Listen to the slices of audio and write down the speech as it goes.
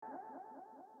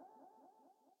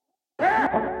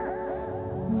Bum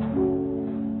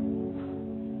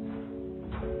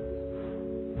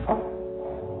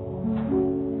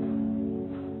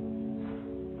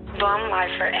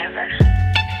life forever.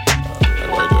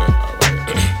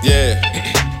 Yeah.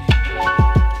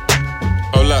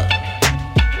 Hold up.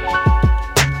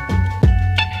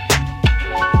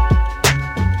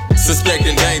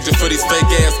 Suspecting danger for these fake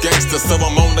ass gangsters, so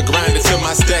I'm on the grind until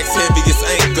my stack's heavy as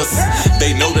anchors.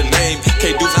 They know the name,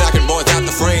 K-DEUCE knocking boys out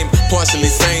the frame.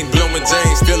 Partially sane, blowing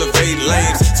James, still evading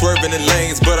lanes. Swerving in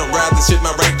lanes, but I'm riding shit,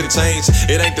 my rank done change.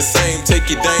 It ain't the same,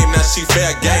 take your dame, now she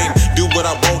fair game. Do what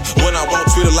I want, when I want,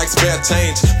 treat her like spare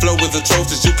change. Flow is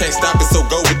atrocious, you can't stop it, so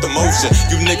go with the motion.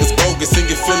 You niggas bogus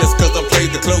in your feelings, cause I'm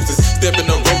played the closest.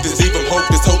 Stepping on roaches, even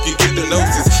hopeless, hope you get the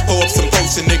gnosis. Pour up some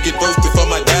potion and get roasted for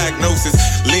my diagnosis.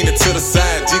 Leaning to the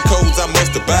side, G-codes I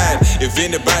must abide. If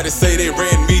anybody say they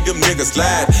ran me, them niggas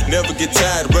lied. Never get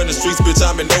tired, run the streets, bitch,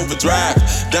 I'm in overdrive.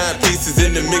 Dime pieces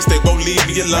in the mix, they won't leave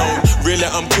me alone. Really,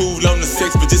 I'm cool on the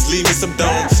sex, but just leave me some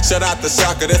dome. Shout out the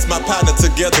Shocker, that's my partner,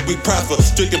 together we prosper.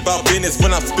 Strict about business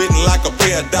when I'm spitting like a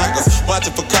pair of dockers.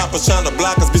 Watching for coppers, trying to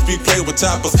block us, bitch, we play with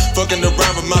choppers. Fucking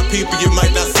around with my people, you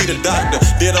might not see the doctor.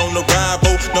 Dead on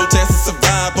arrival, no chance of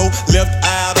survival. Left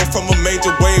idle from a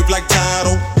major wave like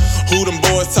tidal. Who them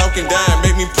boys talking down,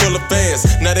 make me pull up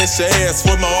fast. Now that's your ass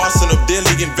for my arsenal of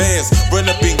deadly and vast. Run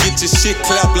up and get your shit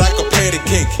clapped like a patty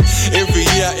cake. Every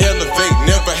year I elevate,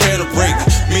 never had a break.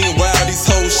 Meanwhile, these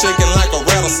hoes shaking like a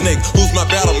rattlesnake. Who's my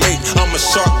battle mate? I'm a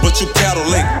shark, but you paddle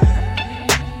late.